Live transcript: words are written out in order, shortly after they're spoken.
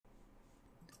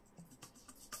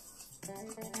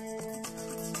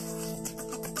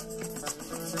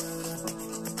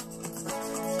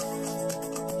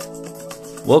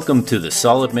Welcome to the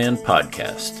Solid Man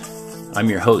Podcast. I'm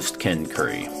your host, Ken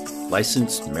Curry,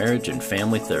 licensed marriage and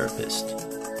family therapist.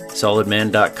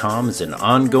 SolidMan.com is an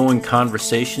ongoing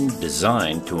conversation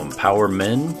designed to empower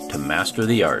men to master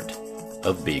the art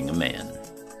of being a man.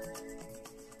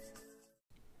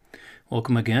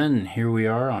 Welcome again. Here we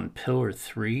are on Pillar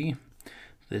 3.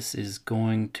 This is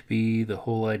going to be the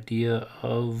whole idea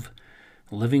of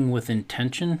living with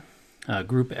intention,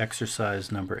 group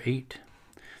exercise number 8.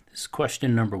 This is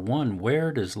question number 1.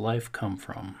 Where does life come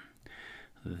from?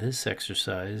 This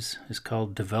exercise is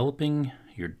called Developing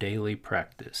Your Daily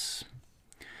Practice.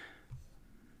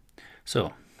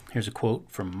 So, here's a quote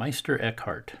from Meister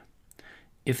Eckhart.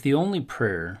 If the only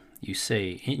prayer you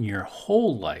say in your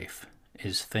whole life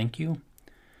is thank you,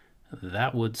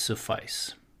 that would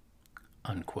suffice.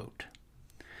 Unquote.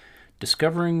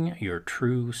 Discovering your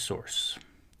true source.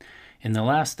 In the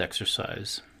last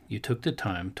exercise, you took the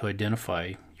time to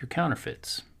identify your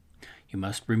counterfeits. You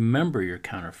must remember your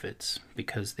counterfeits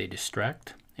because they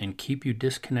distract and keep you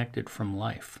disconnected from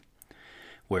life,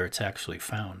 where it's actually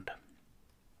found.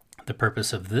 The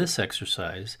purpose of this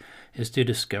exercise is to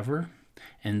discover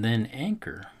and then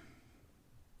anchor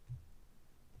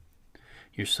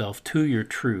yourself to your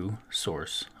true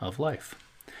source of life.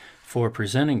 For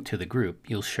presenting to the group,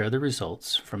 you'll share the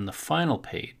results from the final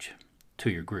page to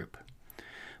your group.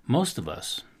 Most of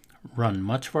us run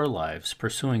much of our lives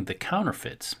pursuing the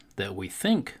counterfeits that we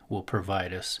think will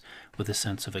provide us with a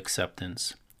sense of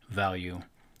acceptance, value,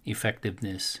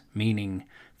 effectiveness, meaning,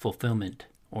 fulfillment,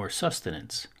 or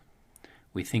sustenance.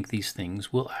 We think these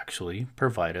things will actually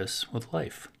provide us with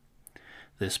life.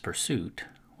 This pursuit,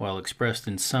 while expressed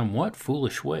in somewhat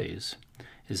foolish ways,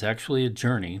 is actually a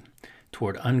journey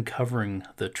toward uncovering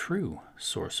the true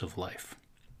source of life.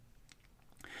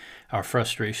 Our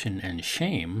frustration and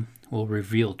shame will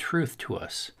reveal truth to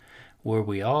us, where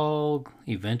we all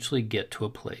eventually get to a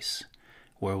place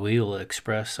where we will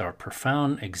express our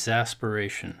profound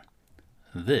exasperation.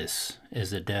 This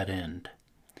is a dead end.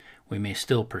 We may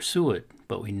still pursue it,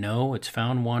 but we know it's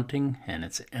found wanting and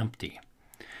it's empty.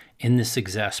 In this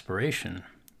exasperation,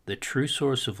 the true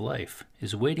source of life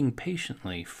is waiting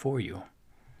patiently for you.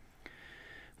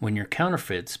 When your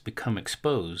counterfeits become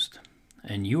exposed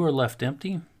and you are left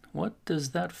empty, what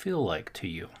does that feel like to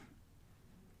you?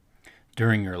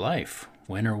 During your life,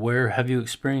 when or where have you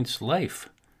experienced life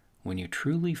when you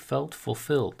truly felt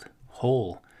fulfilled,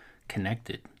 whole,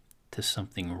 connected to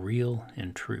something real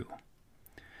and true?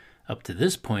 Up to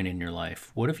this point in your life,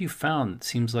 what have you found that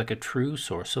seems like a true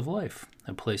source of life,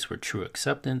 a place where true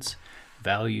acceptance,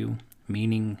 value,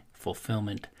 meaning,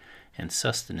 fulfillment, and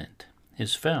sustenance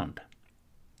is found?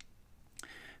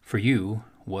 For you,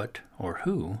 what or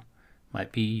who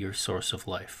might be your source of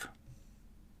life?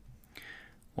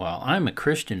 While I'm a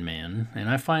Christian man and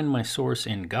I find my source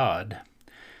in God,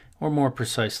 or more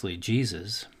precisely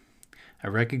Jesus, I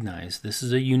recognize this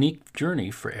is a unique journey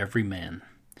for every man.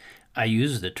 I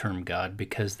use the term God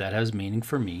because that has meaning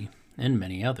for me and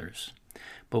many others.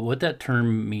 But what that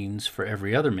term means for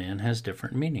every other man has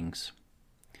different meanings.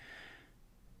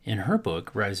 In her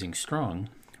book, Rising Strong,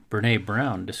 Brené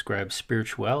Brown describes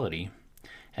spirituality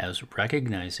as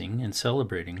recognizing and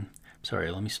celebrating,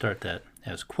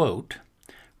 as, quote,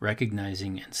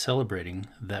 recognizing and celebrating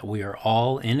that we are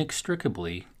all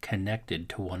inextricably connected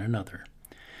to one another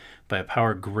by a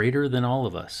power greater than all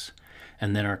of us,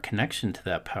 and then our connection to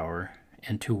that power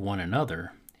and to one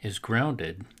another is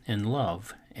grounded in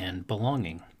love and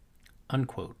belonging,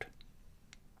 unquote.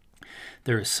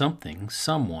 There is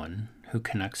someone who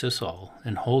connects us all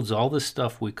and holds all the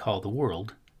stuff we call the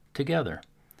world together.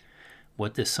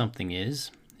 What this something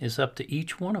is up to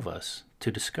each one of us to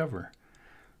discover.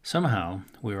 Somehow,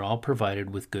 we are all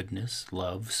provided with goodness,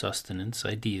 love, sustenance,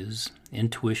 ideas,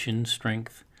 intuition,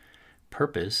 strength,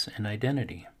 purpose, and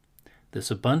identity. This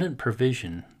abundant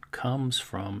provision comes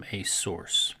from a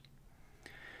source.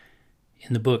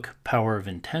 In the book Power of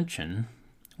Intention,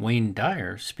 Wayne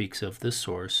Dyer speaks of this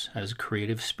source as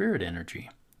creative spirit energy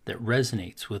that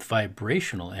resonates with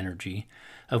vibrational energy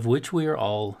of which we are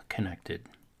all connected.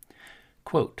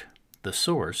 Quote, the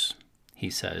source, he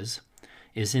says,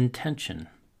 is intention.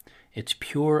 It's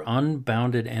pure,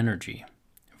 unbounded energy,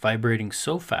 vibrating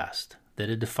so fast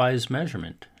that it defies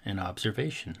measurement and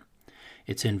observation.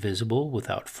 It's invisible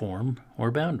without form or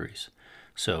boundaries.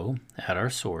 So, at our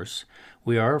source,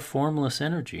 we are a formless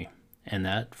energy, and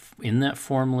that in that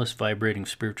formless vibrating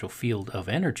spiritual field of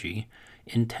energy,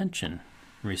 intention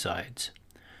resides.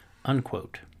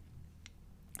 Unquote.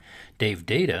 Dave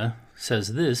Data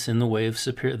says this in The Way of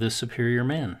the Superior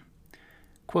Man.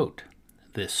 Quote,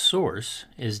 "This source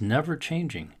is never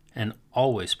changing and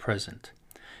always present.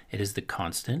 It is the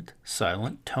constant,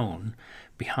 silent tone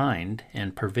behind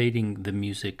and pervading the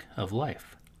music of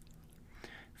life.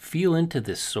 Feel into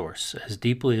this source as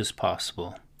deeply as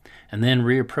possible, and then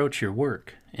reapproach your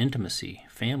work, intimacy,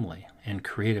 family, and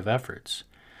creative efforts.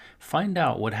 Find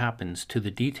out what happens to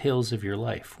the details of your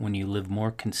life when you live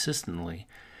more consistently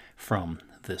from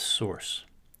this source."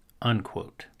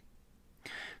 Unquote.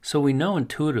 So we know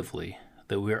intuitively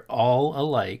that we are all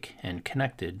alike and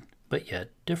connected, but yet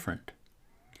different.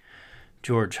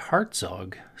 George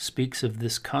Hartzog speaks of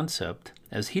this concept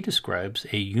as he describes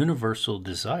a universal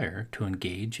desire to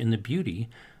engage in the beauty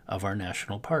of our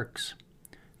national parks.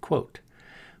 Quote,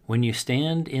 "When you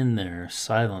stand in there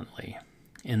silently,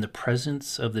 in the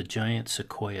presence of the giant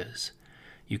sequoias,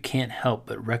 you can't help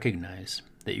but recognize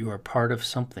that you are part of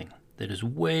something that is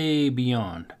way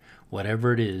beyond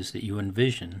whatever it is that you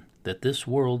envision that this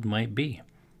world might be.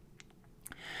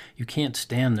 You can't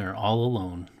stand there all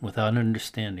alone without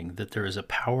understanding that there is a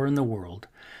power in the world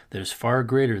that is far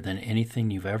greater than anything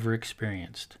you've ever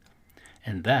experienced,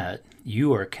 and that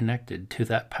you are connected to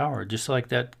that power just like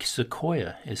that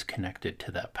sequoia is connected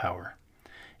to that power.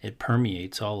 It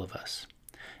permeates all of us.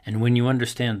 And when you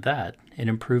understand that, it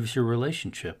improves your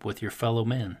relationship with your fellow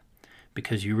man,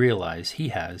 because you realize he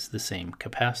has the same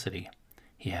capacity.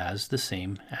 He has the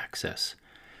same access.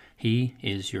 He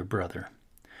is your brother."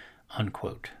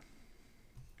 Unquote.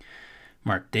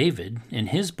 Mark David, in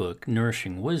his book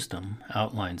Nourishing Wisdom,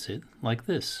 outlines it like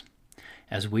this.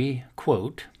 As we,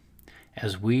 quote,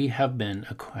 "As we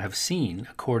have seen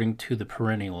according to the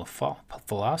perennial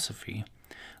philosophy,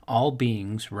 all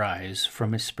beings rise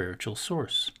from a spiritual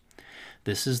source.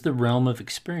 This is the realm of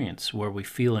experience where we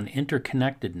feel an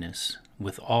interconnectedness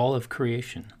with all of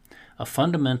creation, a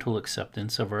fundamental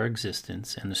acceptance of our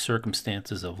existence and the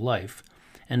circumstances of life,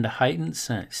 and a heightened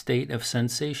state of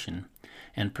sensation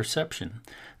and perception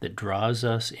that draws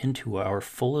us into our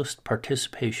fullest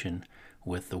participation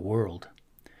with the world."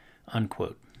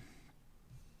 Unquote.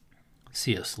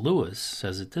 C.S. Lewis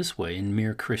says it this way in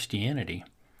Mere Christianity.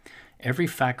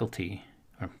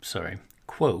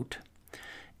 Quote,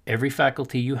 "Every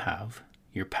faculty you have,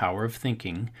 your power of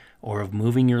thinking or of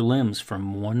moving your limbs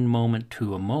from one moment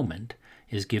to a moment,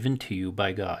 is given to you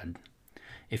by God.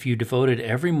 If you devoted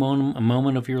every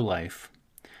moment of your life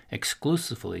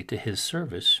exclusively to His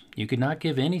service, you could not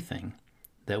give anything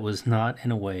that was not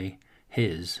in a way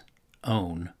His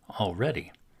own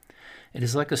already. It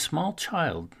is like a small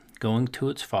child going to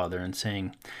its father and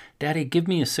saying, 'Daddy, give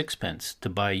me a sixpence to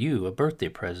buy you a birthday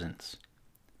present.'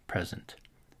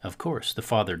 Of course, the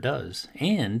father does,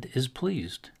 and is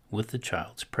pleased with the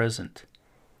child's present."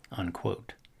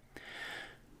 Unquote.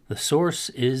 The source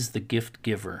is the gift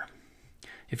giver.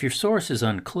 If your source is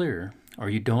unclear, or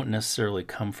you don't necessarily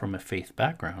come from a faith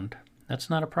background,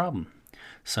 that's not a problem.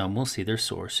 Some will see their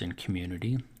source in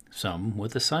community, some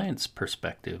with a science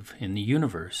perspective in the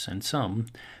universe, and some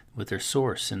with their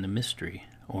source in the mystery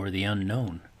or the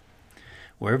unknown.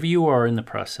 Wherever you are in the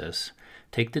process,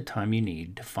 take the time you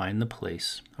need to find the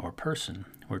place or person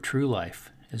where true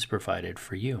life is provided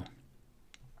for you.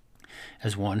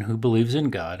 As one who believes in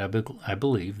God, I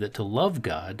believe that to love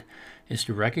God is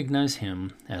to recognize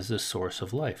Him as the source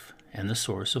of life and the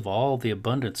source of all the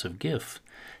abundance of gift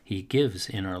He gives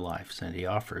in our lives and He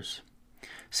offers.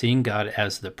 Seeing God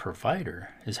as the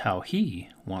provider is how He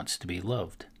wants to be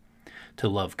loved. To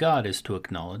love God is to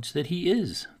acknowledge that He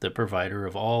is the provider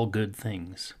of all good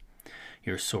things.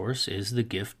 Your source is the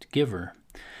gift giver,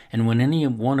 and when any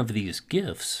one of these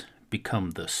gifts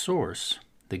become the source,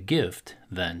 the gift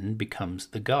then becomes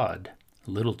the God,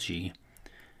 little g,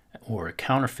 or a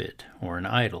counterfeit or an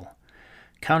idol.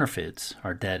 Counterfeits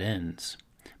are dead ends,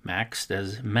 masked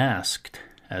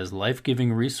as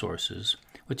life-giving resources,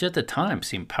 which at the time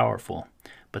seem powerful,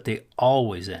 but they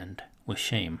always end with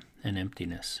shame and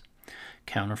emptiness.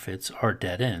 Counterfeits are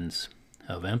dead ends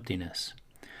of emptiness.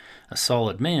 A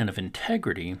solid man of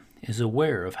integrity is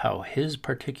aware of how his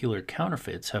particular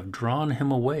counterfeits have drawn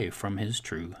him away from his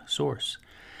true source.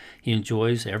 He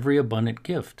enjoys every abundant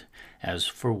gift as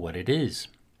for what it is,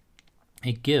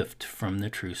 a gift from the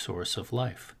true source of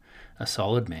life. A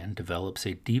solid man develops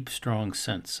a deep, strong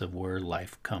sense of where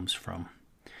life comes from.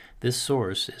 This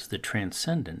source is the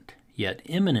transcendent, yet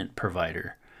immanent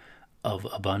provider of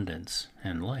abundance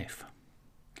and life.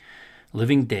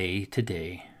 Living day to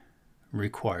day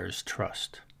requires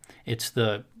trust. It's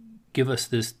the "give us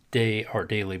this day our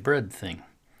daily bread" thing.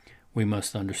 We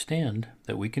must understand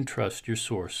that we can trust your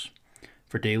source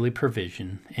for daily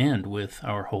provision and with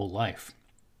our whole life.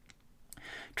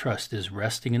 Trust is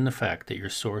resting in the fact that your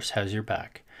source has your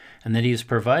back, and that he is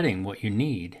providing what you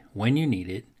need when you need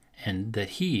it, and that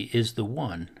he is the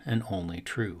one and only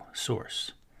true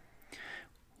source.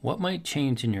 What might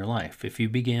change in your life if you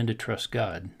began to trust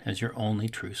God as your only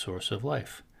true source of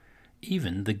life,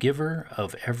 even the giver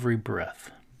of every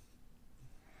breath?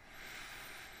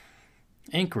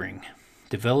 Anchoring,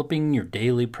 developing your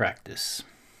daily practice.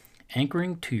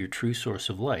 Anchoring to your true source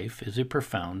of life is a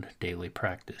profound daily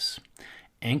practice.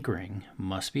 Anchoring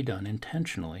must be done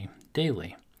intentionally,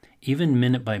 daily, even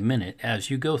minute by minute as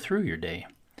you go through your day.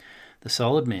 The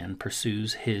solid man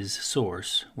pursues his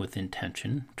source with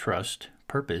intention, trust,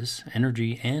 purpose,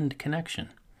 energy, and connection,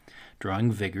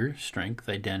 drawing vigor, strength,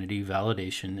 identity,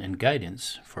 validation, and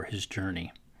guidance for his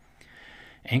journey.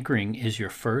 Anchoring is your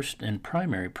first and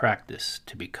primary practice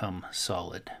to become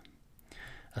solid.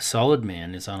 A solid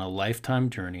man is on a lifetime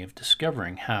journey of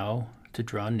discovering how to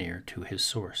draw near to his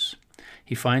source.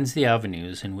 He finds the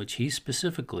avenues in which he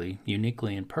specifically,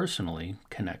 uniquely, and personally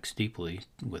connects deeply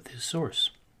with his source.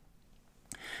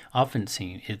 Often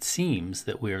it seems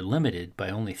that we are limited by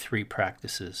only 3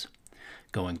 practices: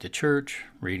 going to church,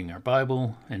 reading our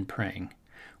Bible, and praying.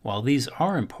 While these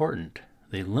are important,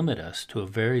 they limit us to a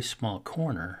very small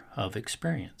corner of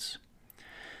experience.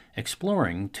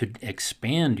 Exploring to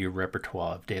expand your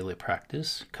repertoire of daily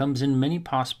practice comes in many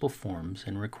possible forms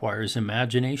and requires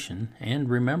imagination and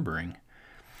remembering.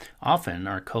 Often,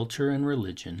 our culture and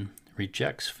religion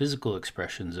rejects physical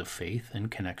expressions of faith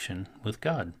and connection with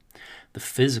God. The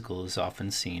physical is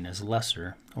often seen as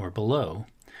lesser or below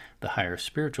the higher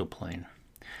spiritual plane.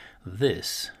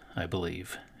 This, I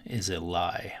believe, is a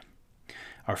lie.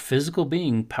 Our physical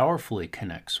being powerfully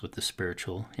connects with the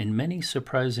spiritual in many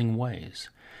surprising ways.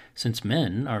 Since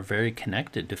men are very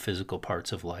connected to physical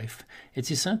parts of life,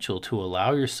 it's essential to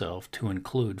allow yourself to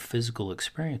include physical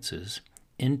experiences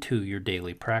into your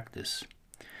daily practice.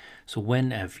 So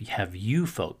when have you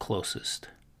felt closest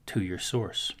to your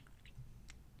source?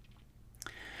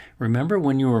 Remember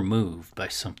when you were moved by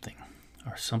something,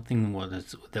 or something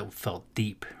that felt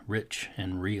deep, rich,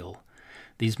 and real.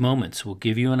 These moments will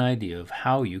give you an idea of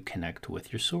how you connect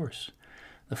with your source.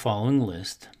 The following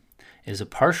list is a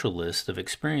partial list of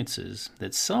experiences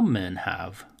that some men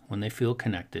have when they feel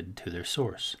connected to their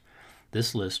source.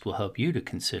 This list will help you to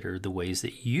consider the ways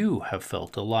that you have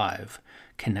felt alive,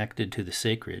 connected to the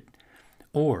sacred,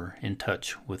 or in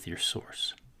touch with your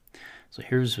source. So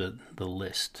here's the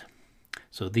list.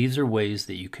 So these are ways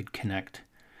that you could connect.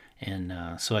 And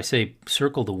so I say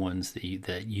circle the ones that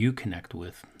you connect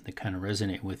with, that kind of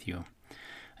resonate with you,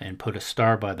 and put a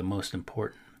star by the most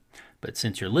important. But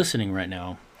since you're listening right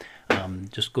now,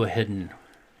 just go ahead and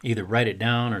either write it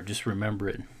down or just remember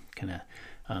it, kind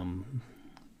of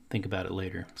think about it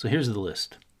later. So here's the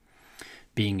list: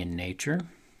 being in nature,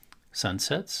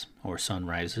 sunsets or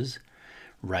sunrises,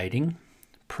 writing,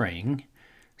 praying,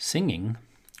 singing,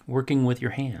 working with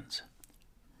your hands,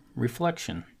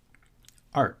 reflection,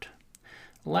 art,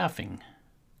 laughing,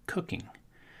 cooking,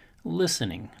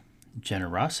 listening,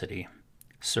 generosity,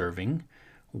 serving,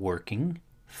 working,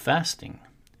 fasting,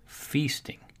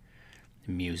 feasting,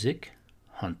 music,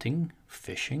 hunting,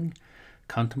 fishing,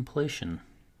 contemplation,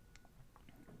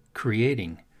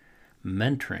 creating,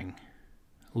 mentoring,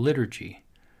 liturgy,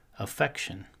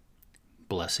 affection,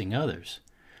 blessing others,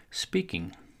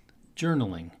 speaking,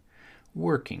 journaling,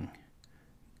 working,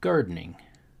 gardening,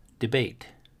 debate,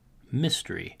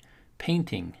 mystery,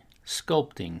 painting,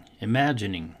 sculpting,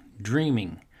 imagining,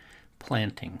 dreaming,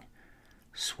 planting,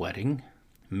 sweating,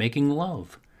 making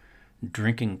love,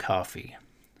 drinking coffee,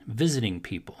 visiting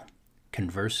people,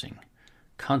 conversing,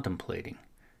 contemplating,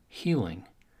 healing,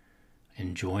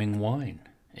 enjoying wine,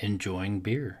 enjoying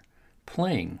beer,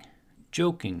 playing,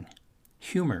 joking,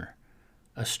 humor,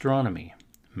 astronomy,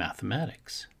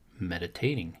 mathematics,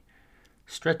 meditating,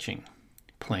 stretching,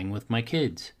 playing with my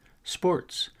kids,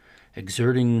 sports,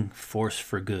 exerting force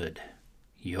for good,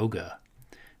 yoga,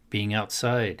 being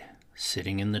outside,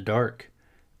 sitting in the dark,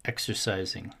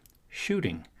 exercising,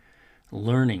 shooting,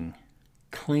 learning,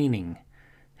 cleaning,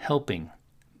 helping,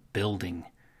 building,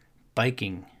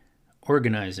 biking,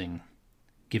 organizing,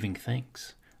 giving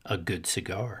thanks, a good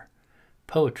cigar,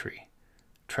 poetry,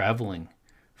 traveling,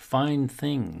 fine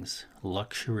things,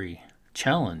 luxury,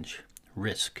 challenge,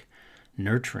 risk,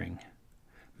 nurturing,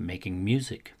 making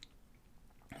music,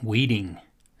 weeding,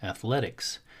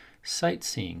 athletics,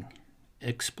 sightseeing,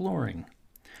 exploring,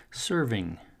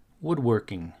 serving,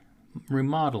 woodworking,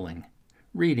 remodeling,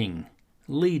 reading,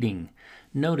 leading,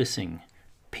 noticing,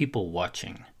 people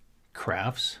watching,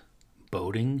 crafts,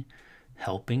 boating,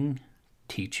 helping,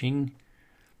 teaching,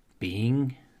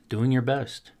 being, doing your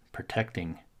best,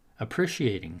 protecting,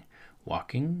 appreciating,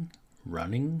 walking,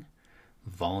 running,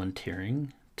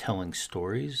 volunteering, telling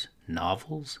stories,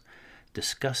 novels,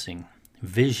 discussing,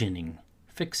 visioning,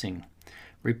 fixing,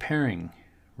 repairing,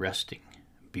 resting,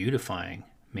 beautifying,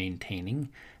 maintaining,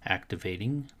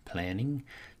 activating, planning,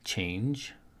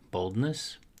 change,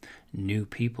 boldness, new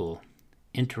people,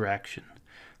 interaction,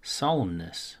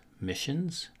 solemnness,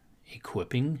 missions,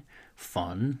 equipping,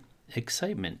 fun,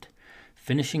 excitement,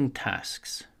 finishing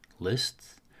tasks,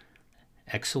 lists,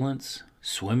 excellence,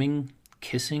 swimming,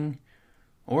 kissing,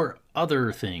 or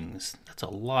other things. That's a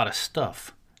lot of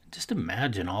stuff. Just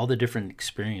imagine all the different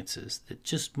experiences that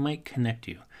just might connect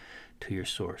you to your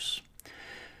source.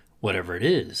 Whatever it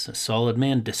is, a solid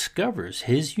man discovers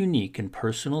his unique and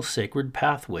personal sacred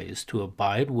pathways to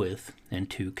abide with and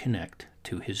to connect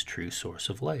to his true source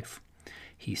of life.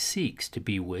 He seeks to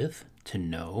be with, to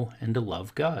know, and to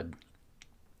love God.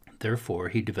 Therefore,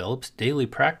 he develops daily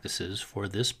practices for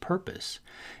this purpose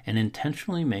and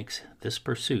intentionally makes this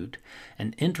pursuit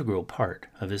an integral part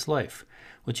of his life,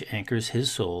 which anchors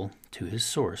his soul to his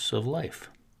source of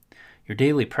life. Your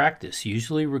daily practice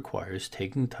usually requires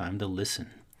taking time to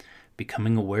listen,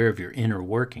 becoming aware of your inner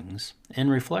workings, and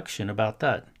reflection about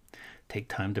that. Take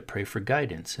time to pray for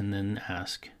guidance and then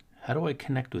ask, how do I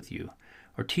connect with you?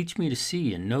 Or teach me to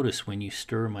see and notice when you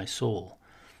stir my soul.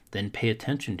 Then pay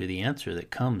attention to the answer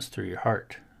that comes through your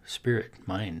heart, spirit,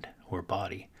 mind, or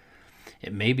body.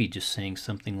 It may be just saying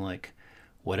something like,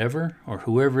 whatever or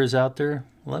whoever is out there,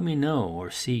 let me know or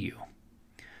see you.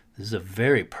 This is a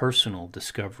very personal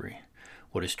discovery.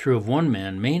 What is true of one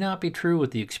man may not be true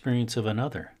with the experience of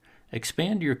another.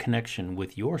 Expand your connection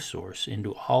with your source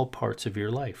into all parts of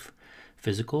your life,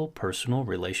 physical, personal,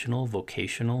 relational,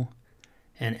 vocational,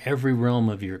 and every realm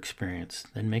of your experience.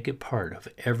 Then make it part of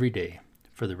every day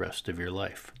for the rest of your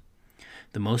life.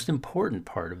 The most important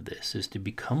part of this is to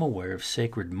become aware of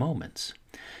sacred moments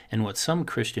and what some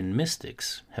Christian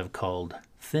mystics have called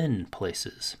thin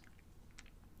places.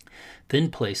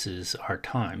 Thin places are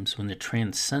times when the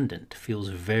transcendent feels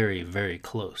very, very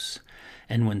close,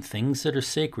 and when things that are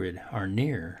sacred are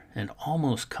near and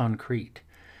almost concrete.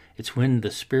 It's when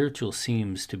the spiritual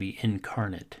seems to be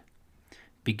incarnate.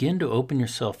 Begin to open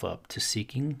yourself up to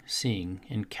seeking, seeing,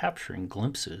 and capturing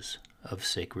glimpses of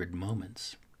sacred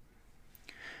moments.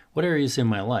 What areas in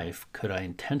my life could I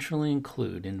intentionally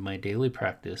include in my daily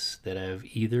practice that I have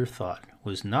either thought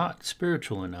was not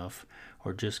spiritual enough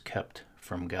or just kept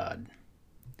from God?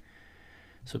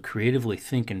 So creatively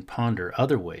think and ponder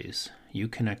other ways you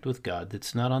connect with God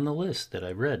that's not on the list that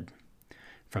I read.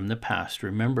 From the past,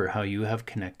 remember how you have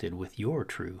connected with your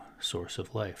true source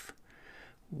of life.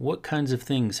 What kinds of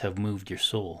things have moved your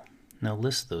soul? Now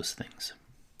list those things.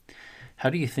 How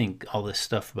do you think all this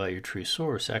stuff about your true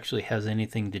source actually has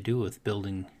anything to do with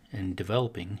building and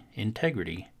developing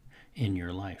integrity in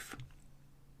your life?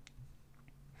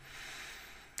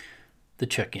 The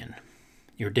check-in.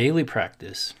 Your daily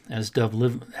practice, as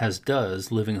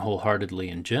does living wholeheartedly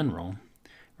in general,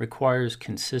 requires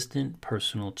consistent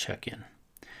personal check-in.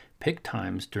 Pick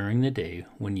times during the day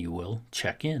when you will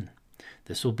check in.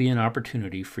 This will be an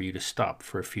opportunity for you to stop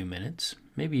for a few minutes,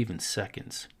 maybe even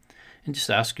seconds, and just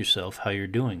ask yourself how you're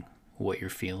doing, what you're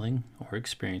feeling or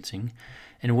experiencing,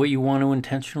 and what you want to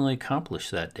intentionally accomplish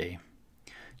that day.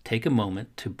 Take a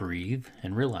moment to breathe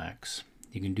and relax.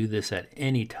 You can do this at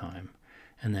any time,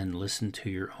 and then listen to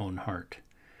your own heart.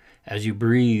 As you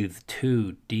breathe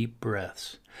 2 deep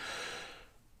breaths,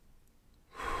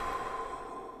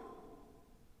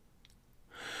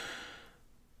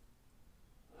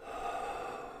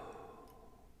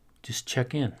 just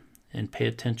check in and pay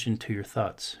attention to your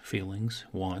thoughts, feelings,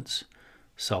 wants,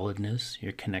 solidness,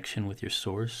 your connection with your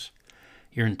source,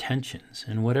 your intentions,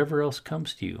 and whatever else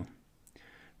comes to you.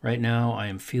 Right now, I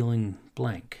am feeling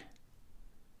blank.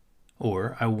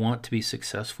 Or I want to be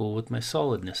successful with my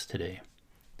solidness today.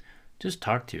 Just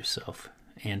talk to yourself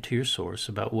and to your source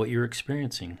about what you're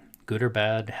experiencing, good or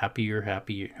bad, happy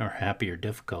or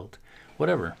difficult,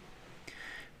 whatever.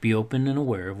 Be open and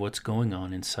aware of what's going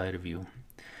on inside of you.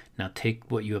 Now take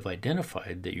what you have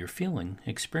identified that you're feeling,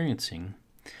 experiencing,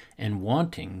 and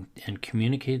wanting, and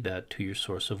communicate that to your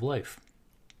source of life.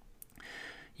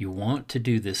 You want to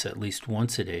do this at least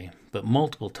once a day, but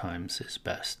multiple times is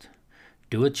best.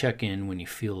 Do a check-in when you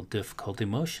feel difficult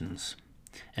emotions,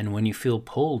 and when you feel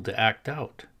pulled to act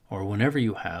out, or whenever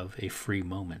you have a free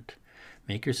moment.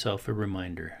 Make yourself a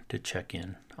reminder to check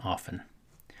in often.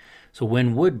 So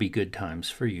when would be good times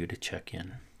for you to check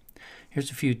in? Here's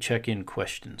a few check-in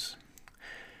questions.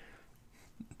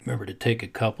 Remember to take a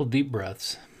couple deep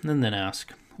breaths, and then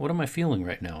ask, what am I feeling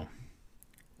right now?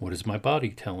 What is my body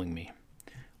telling me?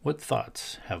 What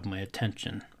thoughts have my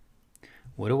attention?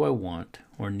 What do I want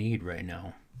or need right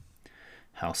now?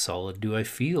 How solid do I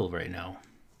feel right now?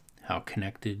 How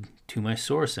connected to my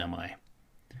source am I?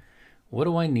 What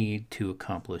do I need to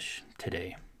accomplish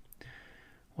today?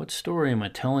 What story am I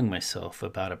telling myself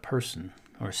about a person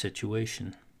or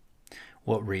situation?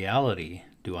 What reality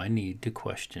do I need to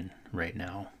question right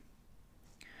now?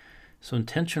 So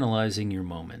intentionalizing your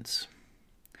moments.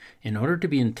 In order to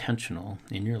be intentional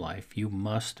in your life, you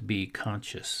must be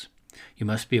conscious. You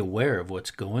must be aware of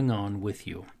what's going on with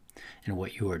you and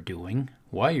what you are doing,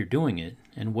 why you're doing it,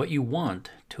 and what you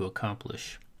want to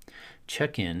accomplish.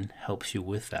 Check-in helps you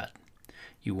with that.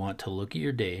 You want to look at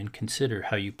your day and consider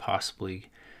how you possibly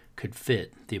could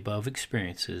fit the above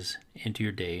experiences into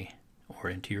your day or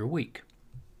into your week.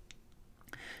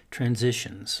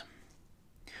 Transitions.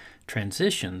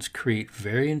 Transitions create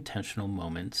very intentional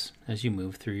moments as you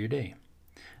move through your day.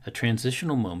 A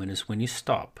transitional moment is when you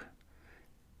stop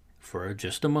for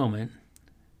just a moment.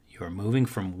 You are moving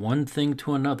from one thing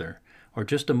to another, or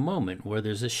just a moment where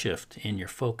there's a shift in your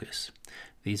focus.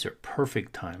 These are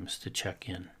perfect times to check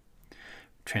in.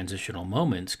 Transitional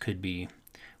moments could be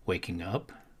waking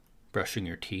up, brushing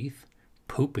your teeth,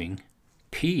 pooping,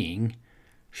 peeing,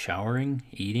 showering,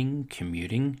 eating,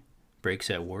 commuting, breaks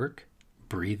at work,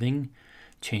 breathing,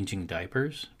 changing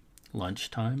diapers,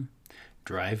 lunchtime,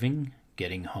 driving,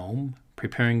 getting home,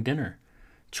 preparing dinner,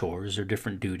 chores or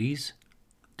different duties,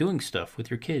 doing stuff with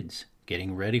your kids,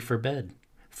 getting ready for bed,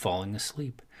 falling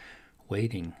asleep,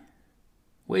 waiting.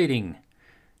 We're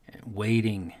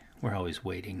always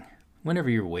waiting. Whenever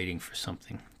you're waiting for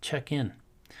something, check in.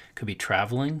 Could be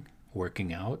traveling,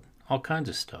 working out, all kinds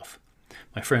of stuff.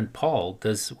 My friend Paul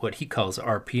does what he calls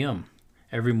RPM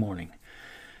every morning.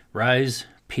 Rise,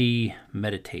 pee,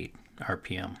 meditate,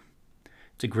 RPM.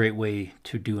 It's a great way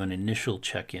to do an initial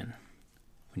check-in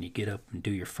when you get up and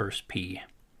do your first pee.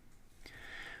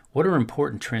 What are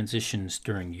important transitions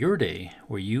during your day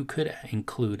where you could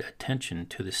include attention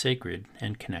to the sacred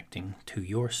and connecting to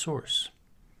your source?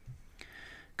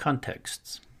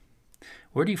 Contexts.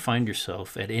 Where do you find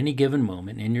yourself at any given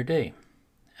moment in your day?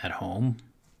 At home,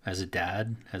 as a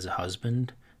dad, as a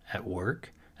husband, at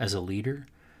work, as a leader,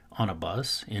 on a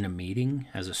bus, in a meeting,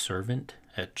 as a servant,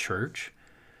 at church.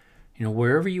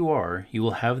 Wherever you are, you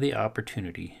will have the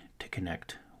opportunity to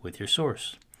connect with your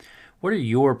source. What are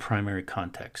your primary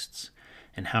contexts,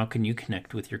 and how can you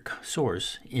connect with your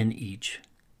source in each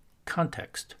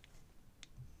context?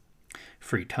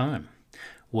 Free time.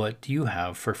 What do you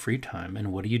have for free time,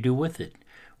 and what do you do with it?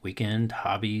 Weekend,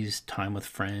 hobbies, time with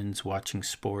friends, watching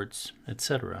sports,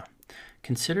 etc.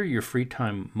 Consider your free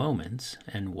time moments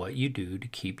and what you do to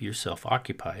keep yourself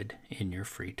occupied in your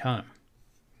free time.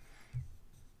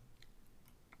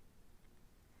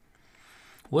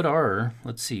 Where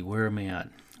am I at?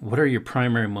 What are your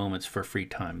primary moments for free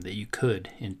time that you could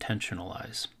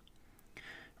intentionalize?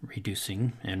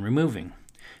 Reducing and removing.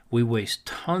 We waste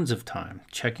tons of time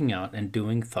checking out and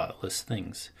doing thoughtless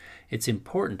things. It's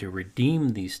important to redeem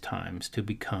these times to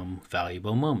become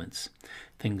valuable moments.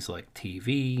 Things like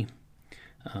TV,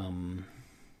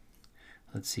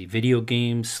 video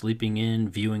games, sleeping in,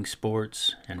 viewing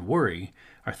sports, and worry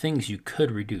are things you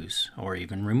could reduce or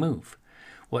even remove.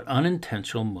 What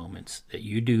unintentional moments that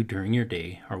you do during your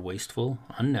day are wasteful,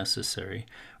 unnecessary,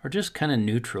 or just kind of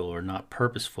neutral or not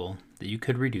purposeful that you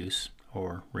could reduce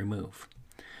or remove?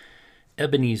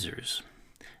 Ebenezers.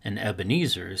 An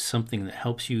Ebenezer is something that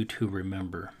helps you to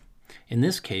remember. In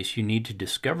this case, you need to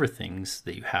discover things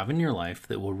that you have in your life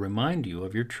that will remind you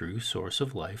of your true source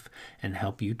of life and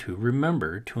help you to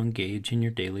remember to engage in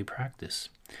your daily practice.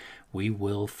 We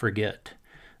will forget.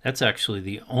 That's actually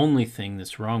the only thing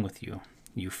that's wrong with you.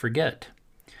 You forget.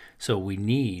 So we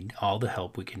need all the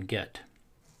help we can get.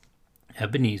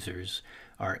 Ebenezers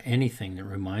are anything that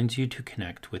reminds you to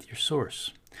connect with your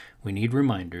source. We need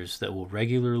reminders that will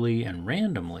regularly and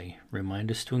randomly remind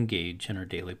us to engage in our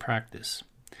daily practice.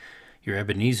 Your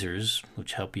Ebenezers,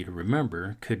 which help you to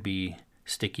remember, could be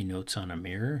sticky notes on a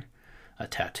mirror, a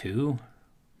tattoo,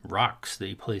 rocks that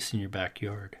you place in your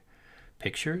backyard,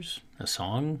 pictures, a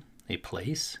song, a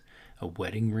place, a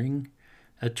wedding ring,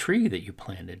 a tree that you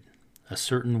planted, a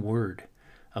certain word,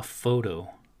 a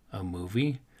photo, a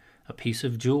movie, a piece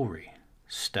of jewelry,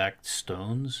 stacked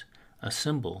stones, a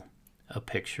symbol, a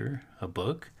picture, a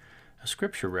book, a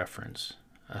scripture reference,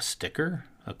 a sticker,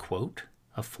 a quote,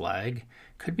 a flag,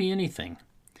 could be anything.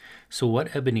 So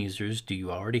what Ebenezers do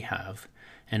you already have,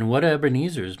 and what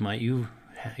Ebenezers might you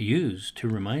use to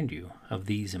remind you of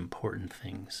these important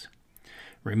things?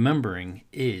 Remembering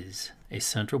is a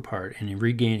central part in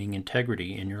regaining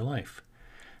integrity in your life.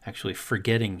 Actually,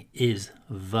 forgetting is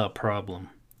the problem.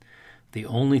 The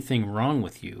only thing wrong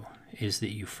with you is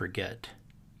that you forget.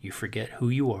 You forget who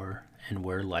you are and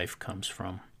where life comes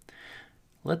from.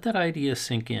 Let that idea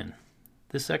sink in.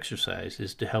 This exercise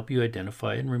is to help you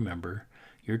identify and remember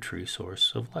your true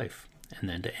source of life, and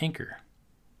then to anchor.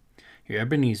 Your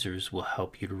Ebenezers will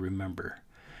help you to remember.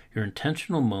 Your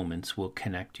intentional moments will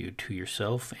connect you to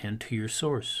yourself and to your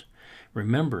source.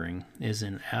 Remembering is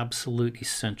an absolute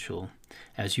essential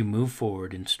as you move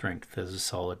forward in strength as a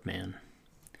solid man.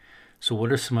 So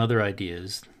what are some other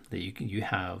ideas that you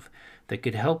have that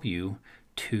could help you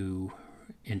to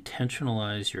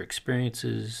intentionalize your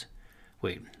experiences?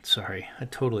 Wait, sorry, I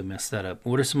totally messed that up.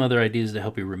 What are some other ideas to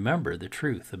help you remember the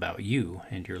truth about you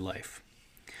and your life?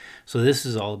 So this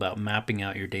is all about mapping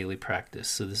out your daily practice.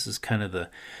 So this is kind of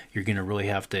you're going to really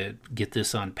have to get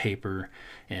this on paper,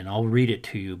 and I'll read it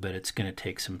to you, but it's going to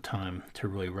take some time to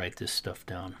really write this stuff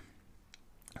down.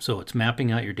 So it's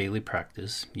mapping out your daily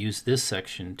practice. Use this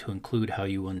section to include how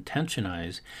you will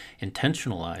intentionalize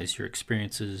your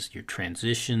experiences, your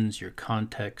transitions, your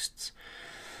contexts,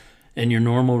 and your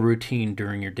normal routine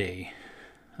during your day,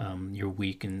 your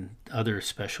week, and other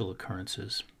special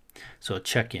occurrences. So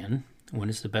check in. When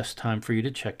is the best time for you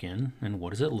to check in, and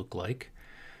what does it look like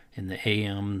in the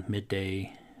AM,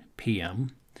 midday,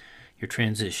 PM? Your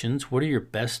transitions. What are your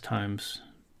best times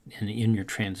in your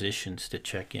transitions to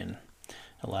check in?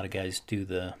 A lot of guys do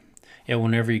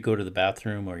whenever you go to the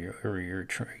bathroom or your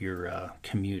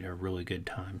commute are really good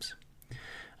times.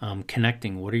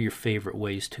 Connecting. What are your favorite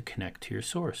ways to connect to your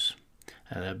source?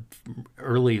 That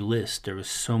early list, there was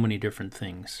so many different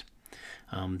things.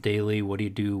 Daily, what do you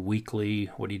do? Weekly,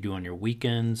 what do you do on your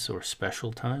weekends or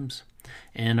special times?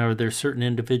 And are there certain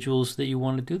individuals that you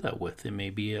want to do that with? It may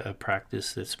be a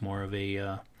practice that's more of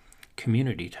a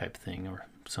community type thing, or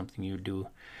something you do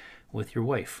with your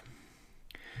wife.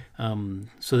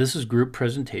 So this is group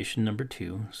presentation number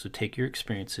 2. So take your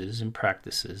experiences and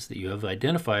practices that you have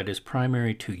identified as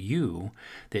primary to you,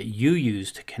 that you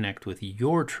use to connect with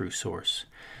your true source.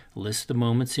 List the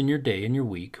moments in your day and your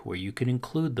week where you can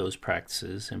include those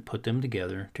practices and put them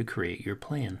together to create your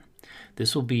plan.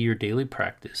 This will be your daily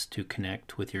practice to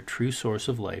connect with your true source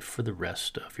of life for the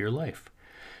rest of your life.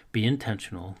 Be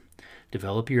intentional.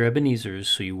 Develop your Ebenezers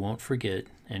so you won't forget,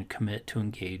 and commit to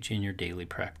engage in your daily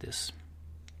practice.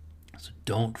 So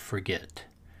don't forget.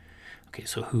 Okay,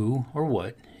 so who or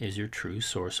what is your true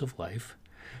source of life?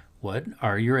 What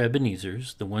are your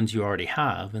Ebenezers, the ones you already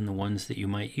have and the ones that you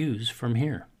might use from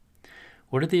here?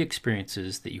 What are the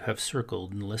experiences that you have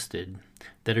circled and listed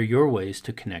that are your ways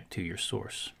to connect to your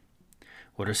source?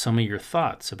 What are some of your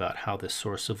thoughts about how this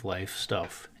source of life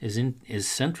stuff is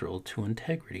central to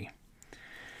integrity?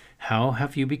 How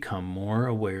have you become more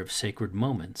aware of sacred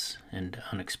moments and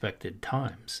unexpected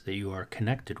times that you are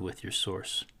connected with your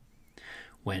source?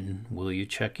 When will you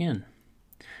check in?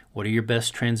 What are your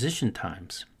best transition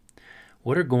times?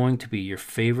 What are going to be your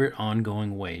favorite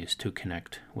ongoing ways to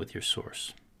connect with your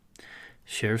source?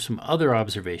 Share some other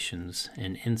observations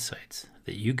and insights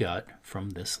that you got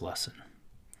from this lesson.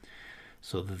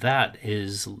 So that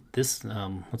is this,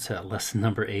 lesson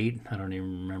number 8? I don't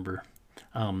even remember.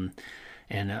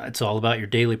 And it's all about your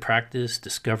daily practice,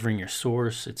 discovering your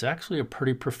source. It's actually a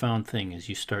pretty profound thing as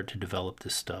you start to develop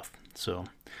this stuff. So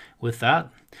with that,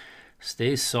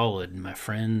 stay solid, my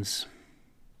friends.